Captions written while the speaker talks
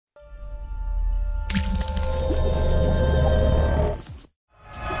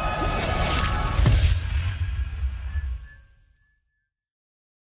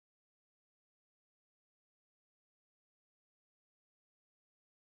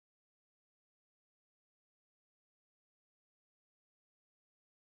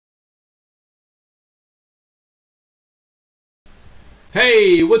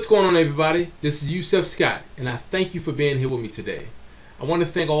Hey, what's going on, everybody? This is Yusef Scott, and I thank you for being here with me today. I want to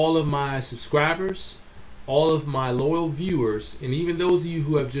thank all of my subscribers, all of my loyal viewers, and even those of you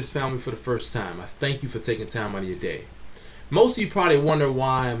who have just found me for the first time. I thank you for taking time out of your day. Most of you probably wonder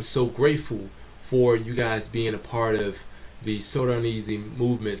why I'm so grateful for you guys being a part of the So Darn Easy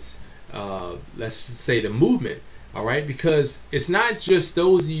movements. Let's just say the movement, all right? Because it's not just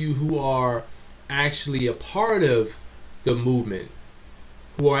those of you who are actually a part of the movement,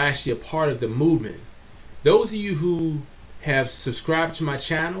 Those of you who have subscribed to my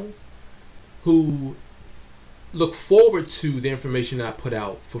channel, who look forward to the information that I put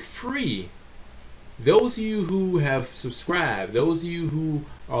out for free, those of you who have subscribed, those of you who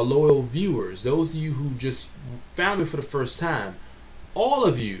are loyal viewers, those of you who just found me for the first time, all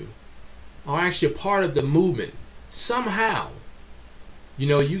of you are actually a part of the movement somehow. You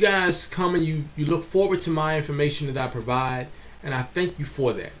know, you guys come and you look forward to my information that I provide, and I thank you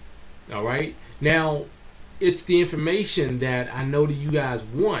for that. All right. Now, it's the information that I know that you guys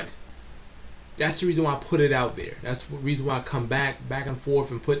want. That's the reason why I put it out there. That's the reason why I come back and forth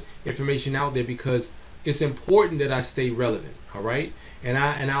and put information out there, because it's important that I stay relevant. All right. And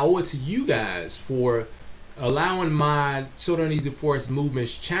I owe it to you guys for allowing my So Darn Easy Forex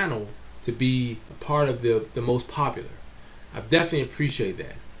Movements channel to be a part of the most popular. I definitely appreciate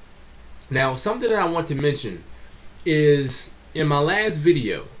that. Now, something that I want to mention is, in my last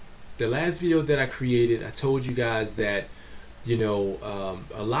video, the last video that I created, I told you guys that, you know,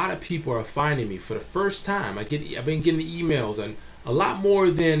 a lot of people are finding me for the first time. I've been getting emails, and a lot more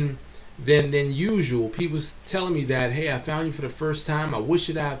than usual. People telling me that, hey, I found you for the first time. I wish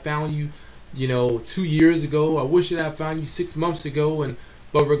that I had found you, you know, 2 years ago. I wish that I had found you 6 months ago.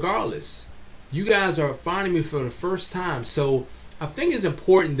 But regardless, you guys are finding me for the first time. So I think it's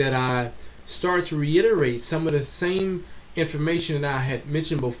important that I start to reiterate some of the same information that I had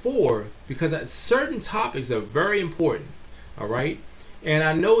mentioned before, because certain topics are very important. All right. And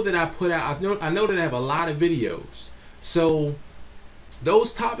I know that I know that I have a lot of videos. So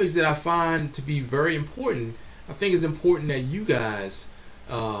those topics that I find to be very important, I think it's important that you guys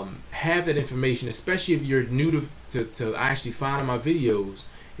have that information, especially if you're new to actually finding my videos.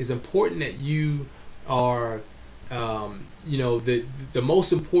 It's important that you are, you know, the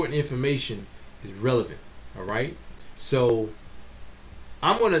most important information is relevant. All right. So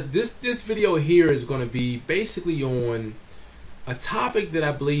this video here is gonna be basically on a topic that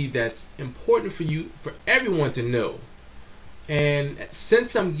I believe that's important for everyone to know. And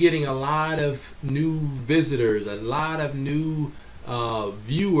since I'm getting a lot of new visitors, a lot of new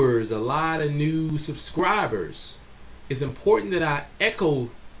viewers, a lot of new subscribers, it's important that I echo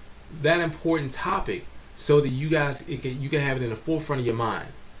that important topic so that you guys you can have it in the forefront of your mind.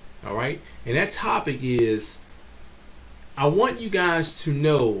 All right. And that topic is, I want you guys to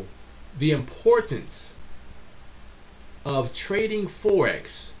know the importance of trading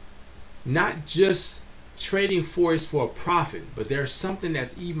Forex, not just trading Forex for a profit, but there's something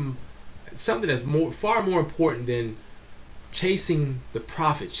that's far more important than chasing the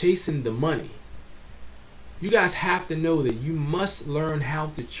profit, chasing the money. You guys have to know that you must learn how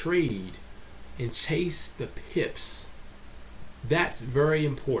to trade and chase the pips. That's very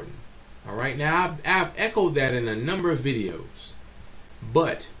important. All right. Now, I've echoed that in a number of videos,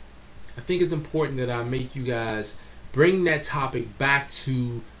 but I think it's important that I make you guys bring that topic back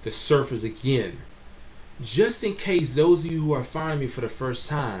to the surface again, just in case those of you who are finding me for the first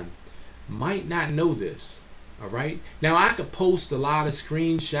time might not know this. All right. Now, I could post a lot of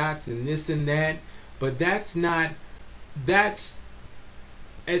screenshots and this and that, but that's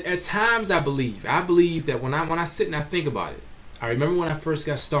at times I believe that when I sit and I think about it, I remember when I first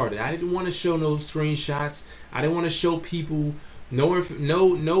got started, I didn't want to show no screenshots. I didn't want to show people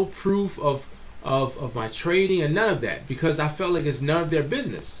no proof of my trading and none of that, because I felt like it's none of their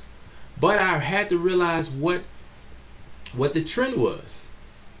business. But I had to realize what the trend was.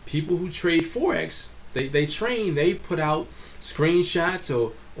 People who trade Forex, they put out screenshots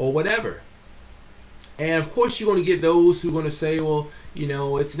or whatever. And of course you're going to get those who are going to say, well, you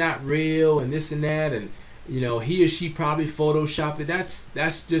know, it's not real and this and that, and you know, he or she probably photoshopped it.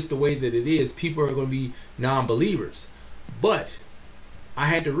 That's just the way that it is. People are going to be non-believers. But I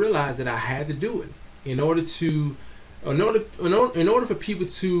had to realize that I had to do it in order for people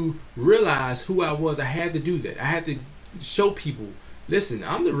to realize who I was. I had to do that. I had to show people, listen,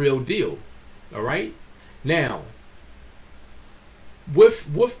 I'm the real deal. All right. Now, with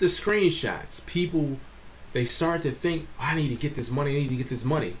the screenshots, people, they start to think, I need to get this money. I need to get this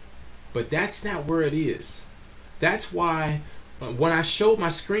money. But that's not where it is. That's why when I showed my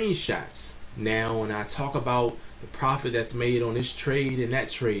screenshots, now and I talk about the profit that's made on this trade and that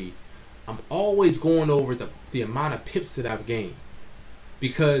trade, I'm always going over the amount of pips that I've gained.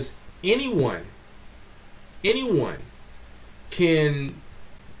 Because anyone can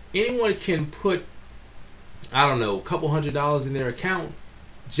put, I don't know, a couple $100 in their account,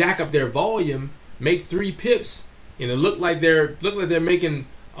 jack up their volume, make 3 pips, and it look like they're making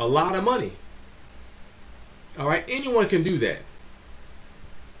a lot of money. All right, anyone can do that.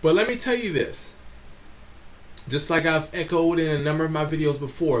 But let me tell you this, just like I've echoed in a number of my videos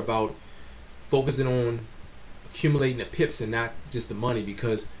before about focusing on accumulating the pips and not just the money,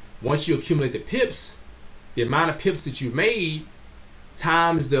 because once you accumulate the pips, the amount of pips that you made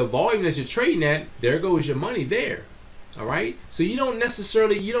times the volume that you're trading at, there goes your money there. All right, so you don't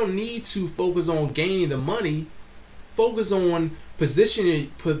need to focus on gaining the money. Focus on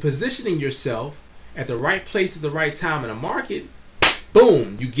positioning yourself at the right place at the right time in a market.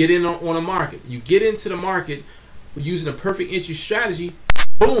 Boom, you get in on a market. You get into the market using a perfect entry strategy.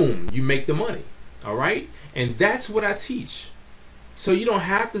 Boom, you make the money. All right, and that's what I teach. So you don't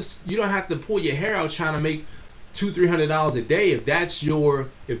have to pull your hair out trying to make $200-300 a day if that's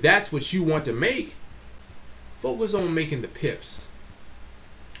what you want to make. Focus on making the pips.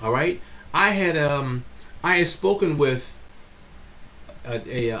 All right, I had spoken with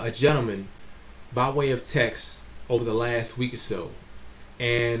a gentleman by way of text over the last week or so.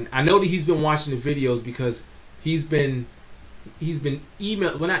 And I know that he's been watching the videos because he's been not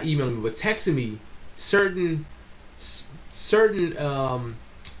emailing me, but texting me certain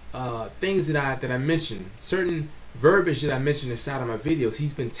things that I mentioned, certain verbiage that I mentioned inside of my videos.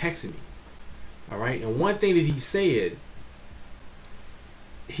 He's been texting me. All right, and one thing that he said,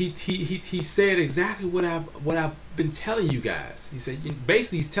 he said exactly what I've been telling you guys. He said,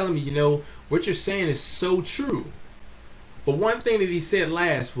 basically he's telling me, what you're saying is so true. But one thing that he said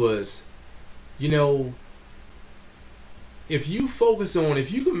last was, if you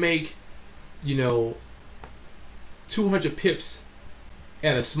can make, 200 pips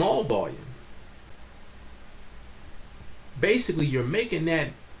at a small volume, basically you're making that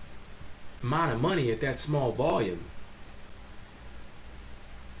amount of money at that small volume.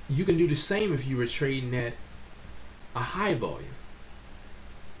 You can do the same if you were trading at a high volume.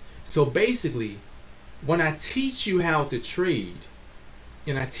 So basically, when I teach you how to trade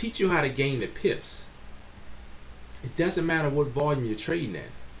and I teach you how to gain the pips, it doesn't matter what volume you're trading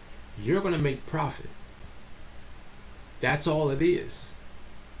at. You're going to make profit. That's all it is.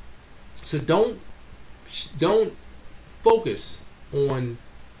 So don't focus on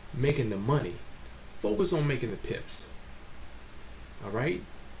making the money. Focus on making the pips. All right?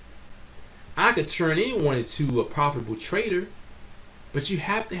 I could turn anyone into a profitable trader, but you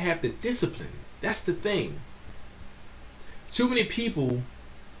have to have the discipline. That's the thing. Too many people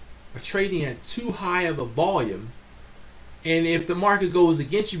are trading at too high of a volume, and if the market goes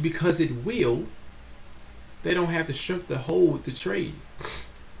against you, because it will, they don't have the strength to hold the trade,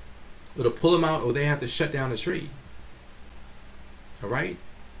 or to pull them out, or they have to shut down the trade. All right.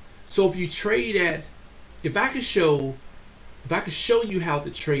 So if you trade at, if I could show you how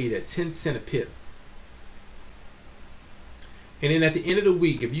to trade at 10 cents a pip, and then at the end of the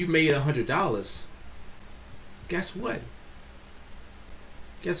week, if you made $100, guess what?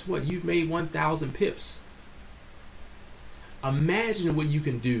 Guess what? You've made 1,000 pips. Imagine what you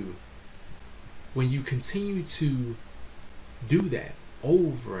can do when you continue to do that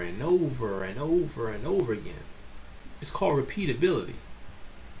over and over and over and over again. It's called repeatability.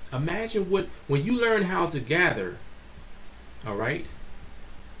 Imagine when you learn how to gather, all right?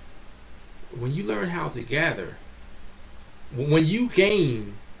 When you learn how to gather, when you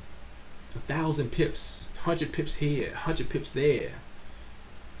gain 1,000 pips, 100 pips here, 100 pips there,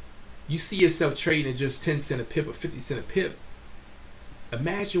 you see yourself trading at just 10 cents a pip or 50 cents a pip.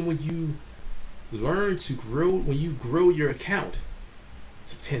 Imagine when you learn to grow, when you grow your account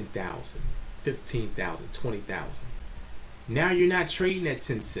to 10,000, 15,000, 20,000. Now you're not trading at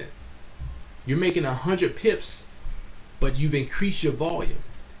 10 cents. You're making 100 pips, but you've increased your volume.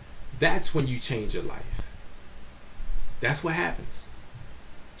 That's when you change your life. That's what happens.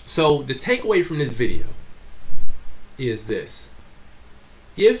 So the takeaway from this video is this.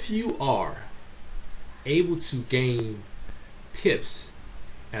 If you are able to gain pips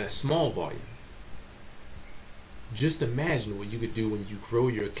at a small volume, just imagine what you could do when you grow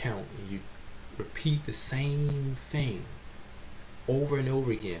your account and you repeat the same thing over and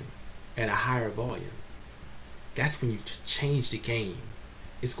over again at a higher volume. That's when you change the game.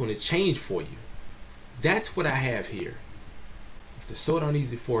 It's going to change for you. That's what I have here. The So Darn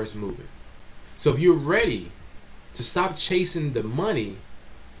Easy Forex movement. So if you're ready to stop chasing the money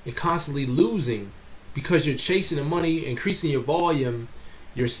and constantly losing because you're chasing the money, increasing your volume,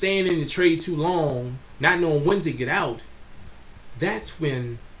 you're staying in the trade too long, not knowing when to get out, that's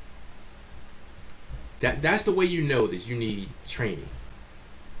when that's the way you know that you need training.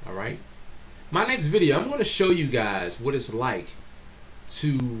 All right. My next video, I'm going to show you guys what it's like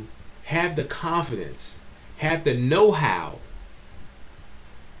to have the confidence, have the know-how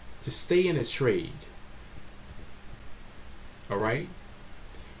to stay in a trade. All right.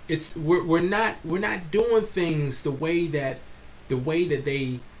 We're not doing things the way that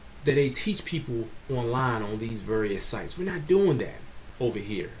they teach people online on these various sites. We're not doing that over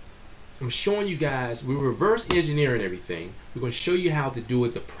here. I'm showing you guys, we're reverse engineering everything. We're going to show you how to do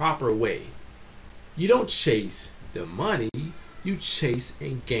it the proper way. You don't chase the money, you chase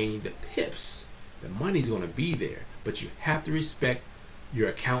and gain the pips. The money's going to be there, but you have to respect your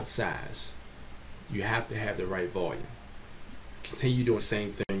account size. You have to have the right volume. Continue doing the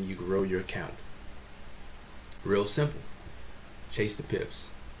same thing, you grow your account. Real simple. Chase the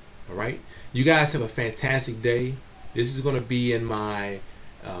pips. All right. You guys have a fantastic day. This is going to be in my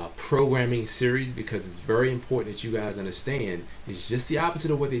programming series because it's very important that you guys understand it's just the opposite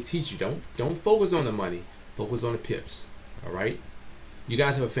of what they teach you. Don't focus on the money. Focus on the pips. All right. You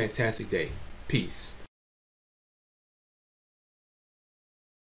guys have a fantastic day. Peace.